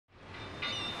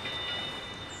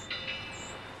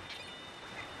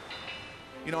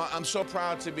You know, I'm so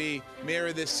proud to be mayor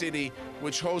of this city,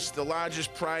 which hosts the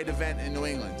largest pride event in New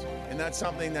England. And that's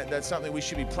something we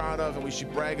should be proud of and we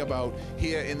should brag about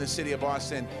here in the city of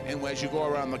Boston and as you go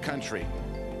around the country.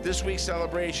 This week's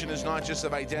celebration is not just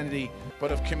of identity,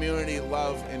 but of community,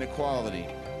 love, and equality.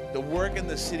 The work in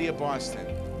the city of Boston,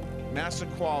 Mass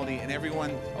Equality, and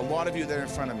everyone, a lot of you that are in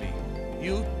front of me,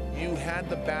 you had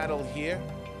the battle here,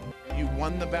 you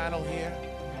won the battle here,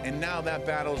 and now that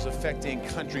battle is affecting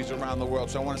countries around the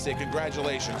world. So I want to say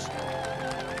congratulations.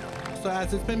 So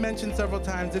as it's been mentioned several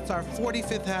times, it's our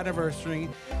 45th anniversary.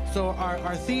 So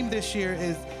our theme this year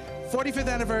is 45th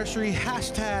anniversary,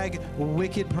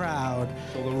 #WickedProud.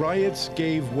 So the riots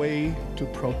gave way to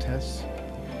protests.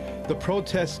 The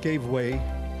protests gave way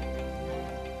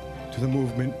to the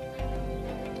movement.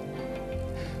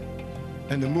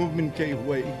 And the movement gave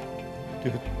way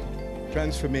to the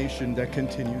transformation that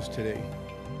continues today.